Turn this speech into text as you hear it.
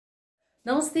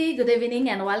Namaste, good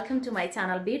evening and welcome to my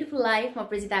channel Beautiful Life. म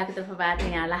प्रेजिताको तर्फबाट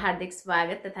यहाँलाई हार्दिक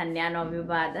स्वागत तथा न्यानो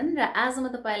अभिवादन र आज म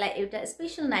तपाईलाई एउटा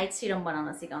स्पेशल नाइट सिरम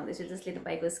बनाउन सिकाउँदै छु जसले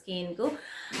तपाईको स्किनको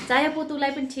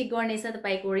चायापोतुलाई पनि ठीक गर्नेछ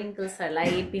तपाईको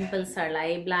रिंकल्सहरुलाई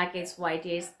पिम्पल्सहरुलाई ब्ल्याक हेड्स व्हाइट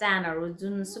हेड्स ट्यानहरु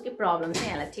जुनसुकै प्रब्लम छ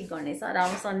यहाँलाई ठीक गर्नेछ र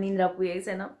राम्रोसँग निन्द्रा पुगेको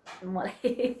छैन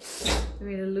मलाई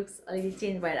मेरो लुक्स अलि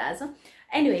चेन्ज भइरहेछ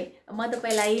एनीवे म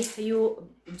तपाईलाई यो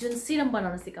जुन सिरम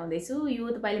बनाउन सिकाउँदै छु यो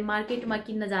तपाईले मार्केटमा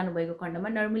किन्न जानु भएको खण्डमा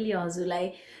नर्मली हजुरलाई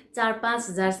 4-5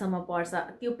 हजार सम्म पर्छ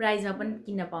त्यो प्राइसमा पनि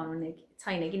किन्न पाउनुहुने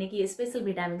छैन किनकि यो स्पेशल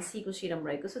भिटामिन सी को सिरम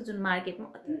रहेको छ जुन मार्केटमा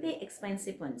अत्यन्तै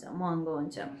एक्सपेन्सिभ हुन्छ महँगो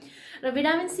हुन्छ र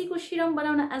भिटामिन सी को सिरम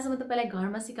बनाउन आज म तपाईलाई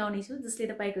घरमा सिकाउने छु जसले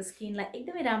तपाईको स्किनलाई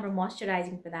एकदमै राम्रो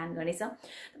मोइस्चराइजिङ प्रदान गर्नेछ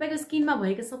तपाईको स्किनमा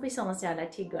भएको सबै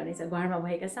समस्याहरूलाई ठीक गर्नेछ घरमा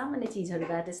भएका सामान्य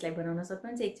चीजहरुबाट यसलाई बनाउन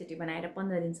सक्नुहुन्छ एकचोटी बनाएर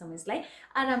 15 दिनसम्म यसलाई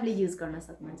आरामले युज गर्न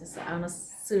सक्नुहुन्छ आउन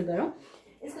सुरु गरौँ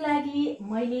यसको लागि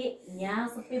मैले यहाँ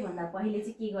सबैभन्दा पहिले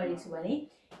चाहिँ के गरेछु भने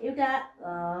एउटा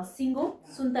सिंगो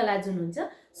सुन्तला जुन हुन्छ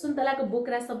सुन्तलाको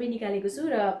बोक्रा सबै निकालेको छु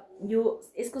र यो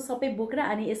यसको सबै बोक्रा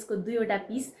अनि यसको दुईवटा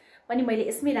पिस पनि मैले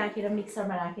यसमै राखेर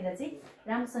मिक्सरमा राखेर चाहिँ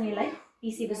राम्रोसँग यसलाई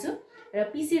पिसेको छु र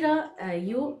पिसेर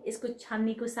यो यसको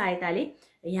छान्नीको सहायताले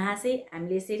यहाँ चाहिँ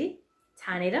हामीले यसरी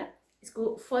छानेर यसको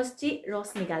फर्स्ट चाहिँ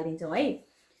रस निकाल्दिन्छौं है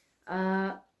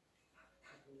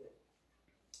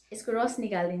यसको रस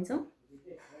निकाल्दिन्छौं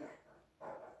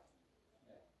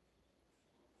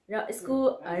र यसको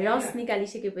रस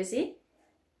निकालिसकेपछि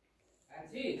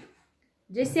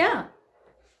दृश्य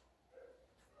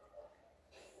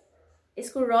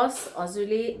यसको रस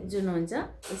हजुरले जुन हुन्छ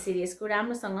यसरी यसको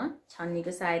राम्रोसँग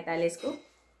छन्नीको सहायताले यसको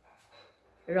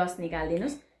रस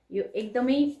निकाल्दिनुस् यो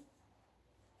एकदमै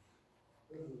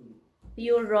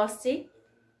प्योर रस चाहिँ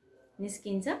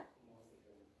निस्किन्छ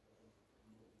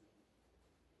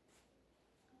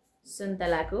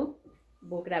सुन्तलाको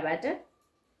बोक्राबाट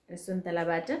र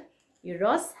सुन्तलाबाट यो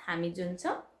रस हामी जुन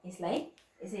छ यसलाई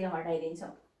यसरी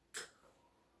हटाइदिन्छौं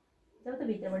जब त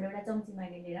भित्रबाट एउटा चम्ची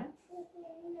मागेर लिएर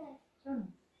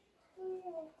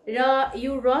र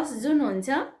यो रस जुन हुन्छ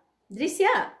दृश्य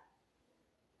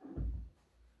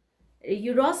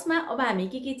यो रसमा अब हामी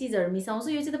के चीजहरु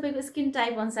मिसाउँछौं यो चाहिँ तपाईको स्किन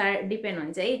टाइप अनुसार डिपेन्ड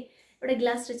हुन्छ है एउटा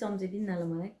ग्लास र चम्ची दिन न ल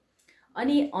मलाई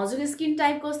अनि हजुरको स्किन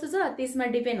टाइप कस्तो छ त्यसमा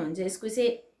डिपेन्ड हुन्छ यसको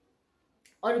चाहिँ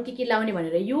अरु के लाउने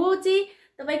भनेर यो चाहिँ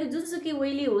तपाईको जुनसुकै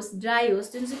ओइली होस् ड्राई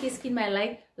होस् जुनसुकै स्किनमा यसलाई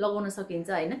लगाउन सकिन्छ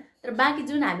हैन तर बाकी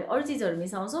जुन हामी अरु चीजहरु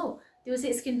मिसाउँछौं त्यो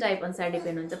चाहिँ स्किन टाइप अनुसार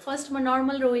डिपेन्ड हुन्छ फर्स्टमा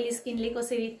नर्मल र ओइली स्किनले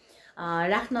कसरी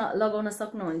राख्न लगाउन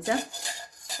सक्नुहुन्छ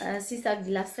सिसा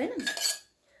गिलास छैन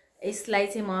यसलाई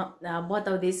चाहिँ म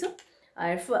बताउँदै छु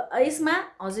यसमा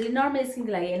हजुरले नर्मल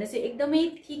स्किनको लागि हेर्नुस् एकदमै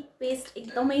थिक पेस्ट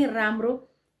एकदमै राम्रो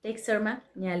टेक्सचरमा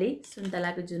यहाँले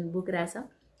सुन्तलाको जुन बोक्रा छ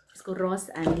यसको रस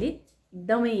हामीले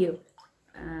एकदमै यो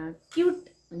क्यूट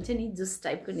हुन्छ नि जुस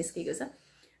टाइपको निस्केको छ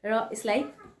र यसलाई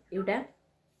एउटा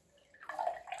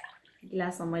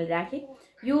गिलासमा मैले राखे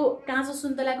यो काँचो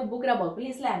सुन्तलाको बोक्रा भएकोले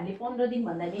यसलाई हामीले 15 दिन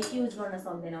भन्दा बेसी युज गर्न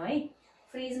सक्दैनौं है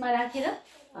फ्रिजमा राखेर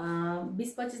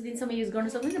 20-25 दिनसम्म युज गर्न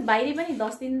सक्नुहुन्छ बाहिर पनि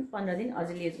 10 दिन 15 दिन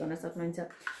अझै युज गर्न सक्नुहुन्छ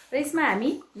र यसमा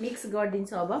हामी मिक्स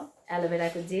गर्दिन्छौं अब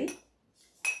एलोभेराको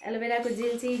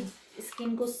जेल चाहिँ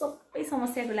स्किनको सबै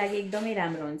समस्याको लागि एकदमै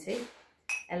राम्रो हुन्छ है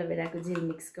एलोभेराको जेल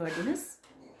मिक्स गर्दिनुस्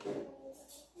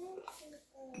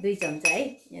 2 चम्चा है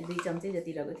यहाँ 2 चम्चा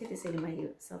जति रहेको थियो त्यसैले मैले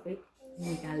सबै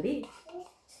निकाल्दिए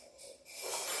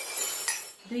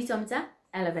 2 चम्चा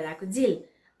एलोभेराको जेल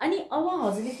अनि अब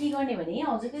हजुरले के गर्ने भने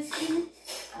हजुरको स्किन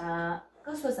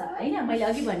कस्तो छ हैन मैले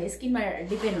अघि भने स्किनमा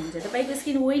डिपेन्ड हुन्छ तपाईको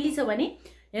स्किन ओइली छ भने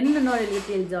हेर्नु न नरिवलको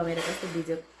तेल जमेर कस्तो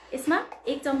बिजो यसमा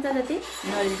 1 चम्चा जति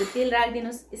नरिवलको तेल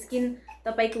राख्दिनुस् स्किन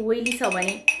तपाईको ओइली छ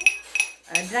भने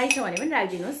ड्राई छ भने पनि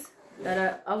राख्दिनुस् तर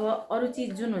अब अरु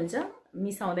चीज जुन हुन्छ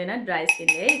मिसाउँदैन ड्राई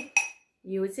स्किनले है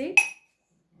यो चाहिँ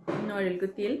नरिवलको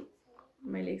तेल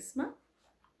मैले यसमा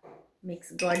मिक्स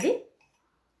गर्दै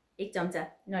 1 चम्चा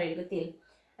नरिवलको तेल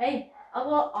है अब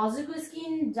हजुरको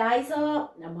स्किन ड्राई छ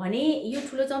भने यो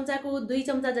ठुलो चम्चाको 2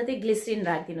 चम्चा जति ग्लिसरिन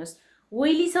राख्दिनुस्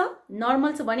ओइली छ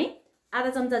नर्मल छ भने आधा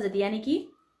चम्चा जति यानी कि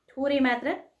थोरै मात्र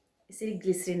यसरी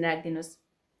ग्लिसरिन राख्दिनुस्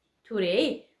थोरै है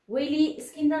ओइली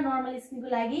स्किन र नर्मल स्किनको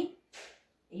लागि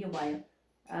यो भयो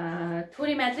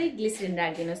थोरै मात्रै ग्लिसरिन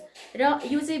राख्दिनुस् र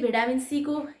यो चाहिँ भिटामिन सी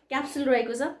को क्याप्सुल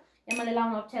रहेको छ यहाँ मलाई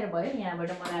लाउन अप्ठ्यारो भयो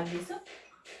यहाँबाट म राख्दैछु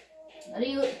र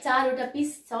यो 4 वटा पिस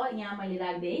छ यहाँ मैले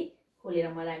राख्दै खोलेर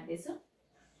म राख्दैछु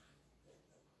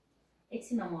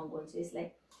एकछिनमा म बोल्छु यसलाई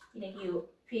किनकि यो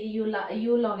फेरि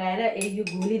यो लगाएर यो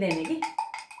घुलिदैन के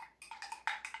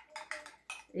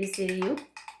यसरी यो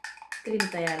क्रिम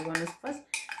तयार गर्नुस् फर्स्ट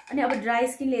अनि अब ड्राई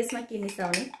स्किनले यसमा के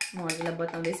मिसाउने म हजुरलाई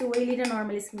बताउँदै छु ओइली र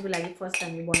नर्मल स्किनको लागि फर्स्ट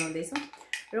हामी बनाउँदै छौं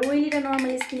र ओइली र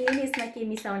नर्मल स्किनले नि यसमा के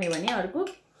मिसाउने भने अर्को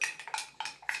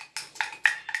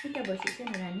के बसिन्छ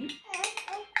नि रानी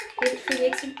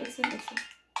एकछिन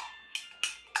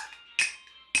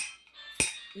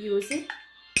यो चाहिँ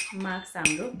मार्क्स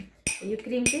हाम्रो यो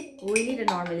क्रिम चाहिँ ओइली र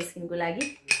नर्मल स्किनको लागि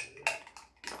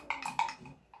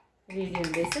रेडी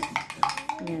हुँदैछ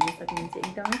यहाँ सक्नुहुन्छ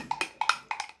एकदमै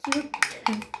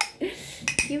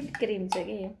क्युट क्रिम छ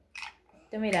के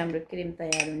एकदमै राम्रो क्रिम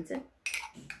तयार हुन्छ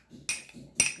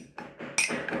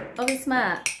अब यसमा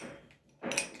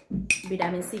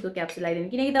भिटामिन सी को क्याप्सुल लगाइदिनु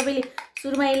किनकि तपाईले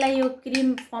सुरुमा यसलाई यो क्रिम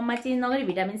फर्ममा चेन्ज नगरी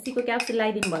भिटामिन सी को क्याप्सुल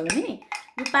लगाइदिनु भयो भने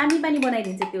यो पानी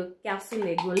बनाइदिन्छ त्यो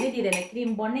क्याप्सुलले घोल्नै दिँदैन क्रिम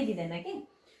बन्नै दिँदैन के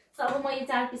सो अब म यो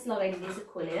 4 पिस लगाइदिन्छु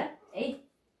खोलेर है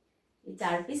यो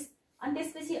 4 पिस अनि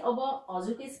त्यसपछि अब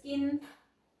हजुरको स्किन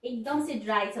एकदम से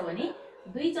ड्राई छ भने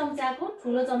 2 चम्चाको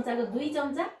ठुलो चम्चाको 2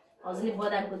 चम्चा हजुरले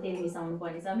बदामको तेल मिसाउनु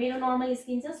पर्ने छ मेरो नर्मल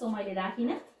स्किन छ सो मैले राखिन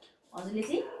हजुरले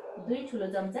चाहिँ 2 ठुलो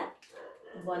चम्चा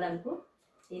बदामको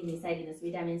तेल मिसाइदिनुस्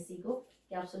भिटामिन सी को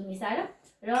क्याप्सुल मिसाएर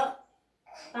र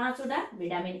 5 वटा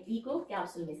भिटामिन ई को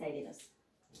क्याप्सुल मिसाइदिनुस्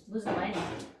बुझ्नु भयो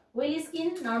नि ओइली स्किन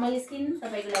नर्मल स्किन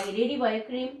तपाईको लागि रेडी भयो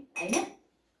क्रिम हैन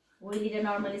ओइली र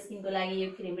नर्मल स्किनको लागि यो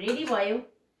क्रिम रेडी भयो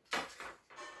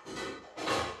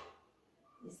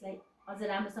यसलाई अझ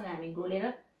राम्रोसँग हामी घोलेर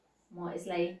म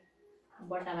यसलाई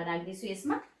बट्टामा राख्दिछु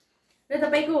यसमा र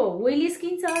तपाईको ओइली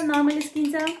स्किन छ नर्मल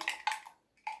स्किन छ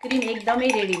क्रिम एकदमै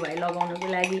रेडी भयो लगाउनको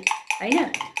लागि हैन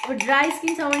अब ड्राई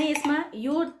स्किन छ भने यसमा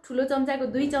यो ठुलो चम्चाको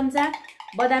 2 चम्चा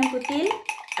बदामको तेल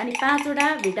अनि 5 वटा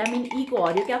भिटामिन ई को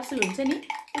हरियो क्याप्सुल हुन्छ नि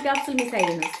त्यो क्याप्सुल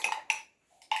मिसाइदिनुस्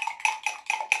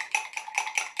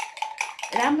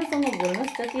राम्रोसँग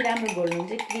घोल्नुस् जति राम्रो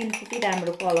घोल्नुहुन्छ क्रिम त्यति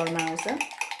राम्रो कलरमा आउँछ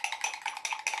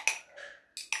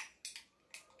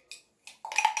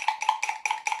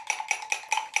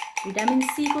भिटामिन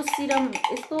सी को सिरम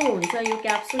यस्तो हुन्छ यो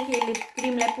क्याप्सुल कि यसले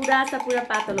क्रिमलाई पुरा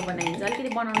पातलो बनाइदिन्छ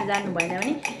अलिकति बनाउन जान्नु भएन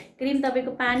भने क्रिम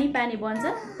तपाईको पानी बन्छ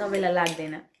तपाईलाई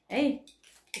लाग्दैन है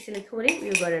त्यसैले थोरै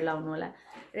उयो गरेर लाउनु होला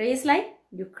र यसलाई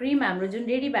यो क्रिम हाम्रो जुन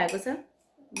रेडी भएको छ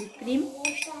यो क्रिम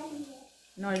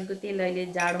नरिवलको तेल अहिले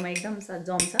जाडोमा एकदम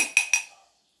जम्छ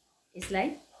यसलाई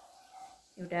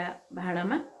एउटा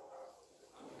भाँडामा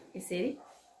यसरी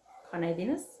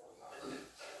खनाइदिनुस्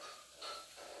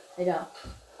र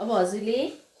अब हजुरले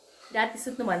राति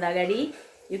सुत्नु भन्दा अगाडि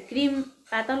यो क्रिम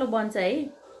पातलो बन्छ है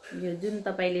यो जुन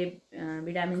तपाईले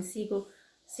भिटामिन सी को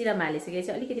सिरम हालिसकेछ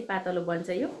अलिकति पातलो बन्छ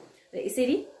यो र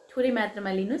यसरी थोरै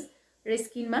मात्रामा लिनुस् र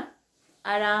स्किनमा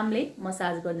आरामले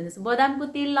मसाज गरिदिनुस् बदामको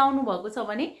तेल लाउनु भएको छ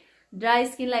भने ड्राई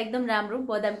स्किनलाई एकदम राम्रो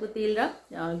बदामको तेल र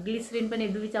ग्लिसरिन पनि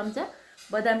 2 चम्चा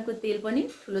बदामको तेल पनि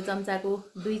ठुलो चम्चाको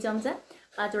 2 चम्चा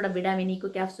 5 वटा भिटामिन ई को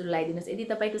क्याप्सुल लगाइदिनुस् यदि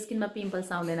तपाईको स्किनमा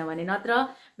पिम्पल्स आउँदैन भने नत्र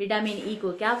भिटामिन ई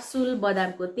को क्याप्सुल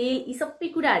बदामको तेल यी सबै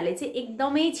कुराहरुले चाहिँ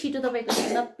एकदमै छिटो तपाईको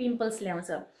स्किनमा पिम्पल्स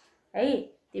ल्याउँछ है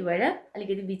त्यही भएर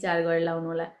अलिकति विचार गरेर लाउनु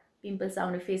होला पिम्पल्स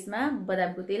आउने फेसमा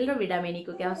बदामको तेल र भिटामिन ई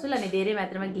को क्याप्सुल अनि धेरै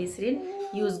मात्रामा ग्लिसरिन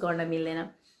युज गर्न मिल्दैन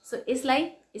सो यसलाई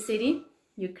यसरी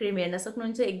यो क्रिम हेर्न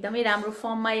सक्नुहुन्छ एकदमै राम्रो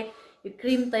फर्ममा यो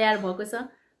क्रिम तयार भएको छ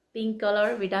पिंक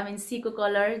कलर भिटामिन सी को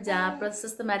कलर जहाँ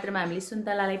प्रशस्त मात्रामा हामीले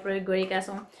सुन्तलालाई प्रयोग गरेका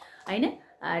छौं हैन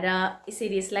र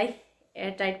यसरी यसलाई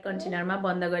एयरटाइट कन्टेनरमा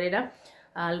बन्द गरेर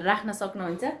राख्न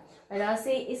सक्नुहुन्छ र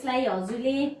यसलाई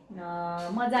हजुरले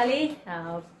मजाले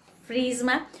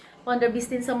फ्रिजमा 15-20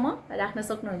 दिनसम्म राख्न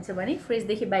सक्नुहुन्छ भने फ्रिज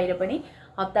देखि बाहिर पनि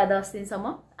हप्ता 10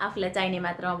 दिनसम्म आफुलाई चाहिने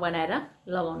मात्रामा बनाएर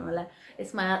लगाउनु होला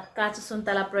यसमा काँचो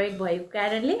सुन्तला प्रयोग भएको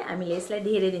कारणले हामीले यसलाई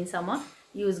धेरै दिनसम्म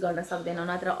युज गर्न सक्दैनौं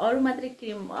नत्र अरु मात्रै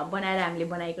क्रिम बनाएर हामीले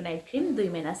बनाएको नाइट क्रिम 2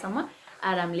 महिनासम्म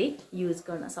आरामले युज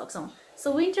गर्न सक्छौं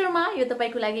सो विन्टरमा यो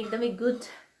तपाईको लागि एकदमै गुड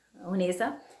हुनेछ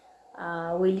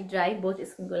ओइली ड्राई बोथ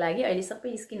स्किनको लागि अहिले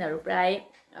सबै स्किनहरु प्राय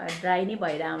ड्राई नै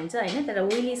भएर आउँछ हैन तर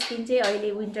ओइली स्किन चाहिँ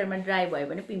अहिले विन्टरमा ड्राई भयो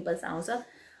भने पिम्पल्स आउँछ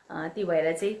त्यो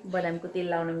भएर चाहिँ बदामको तेल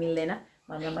लाउन मिल्दैन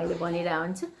भनेर मैले भनिरा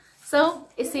हुन्छु सो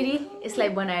यसरी यसलाई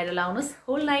बनाएर लाउनुस्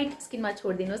होल नाइट स्किनमा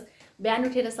छोड्दिनुस् बिहान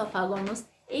उठेर सफा गर्नुस्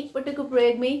एक पटकको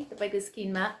प्रयोगमै तपाईको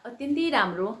स्किनमा अत्यन्तै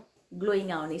राम्रो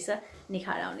ग्लोइङ आउनेछ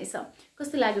निखार आउनेछ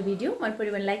कस्तो लाग्यो भिडियो मन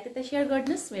पर्यो भने लाइक तथा शेयर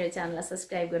गर्नुस् मेरो च्यानललाई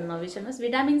सब्स्क्राइब गर्न नबिर्सनुस्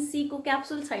भिटामिन सी को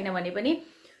क्याप्सुल छैन भने पनि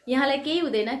यहाँलाई केही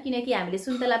हुँदैन किनकि हामीले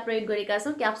सुन्तला प्रयोग गरेका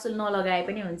छौं क्याप्सुल नलगाए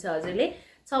पनि हुन्छ हजुरले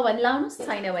छ भने लाउनुस्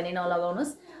छैन भने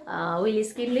नलगाउनुस् ओइली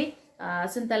स्किनले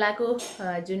सुन्तलाको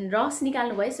जुन रस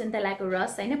निकाल्नु भयो सुन्तलाको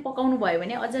रस हैन पकाउनु भयो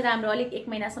भने अझ राम्रो अलिक 1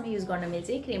 महिनासम्म युज गर्न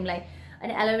मिल्छ क्रिमलाई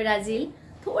अनि एलोभेरा जेल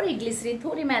थोरै ग्लिसरिन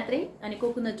थोरै मात्रै अनि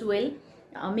कोकोनट ओइल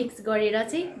मिक्स गरेर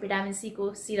चाहिँ भिटामिन सी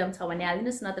को सिरम छ भने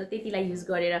हालिदिनुस्, नत्र त्यतिलाई युज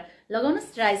गरेर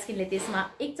लगाउनुस्। ड्राई स्किनले त्यसमा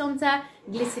 1 चम्चा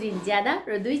ग्लिसरिन ज्यादा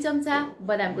र 2 चम्चा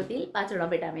बदामको तेल, 5 वटा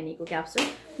भिटामिन ई को क्याप्सुल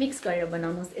मिक्स गरेर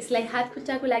बनाउनुस्। यसलाई हात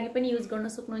खुट्टाको लागि पनि युज गर्न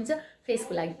सक्नुहुन्छ,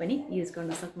 फेसको लागि पनि युज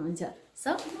गर्न सक्नुहुन्छ।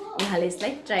 सो यहाँले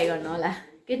यसलाई ट्राई गर्नु होला।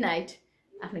 गुड नाइट,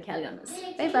 आफ्नो ख्याल गर्नुहोस्।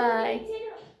 Bye bye.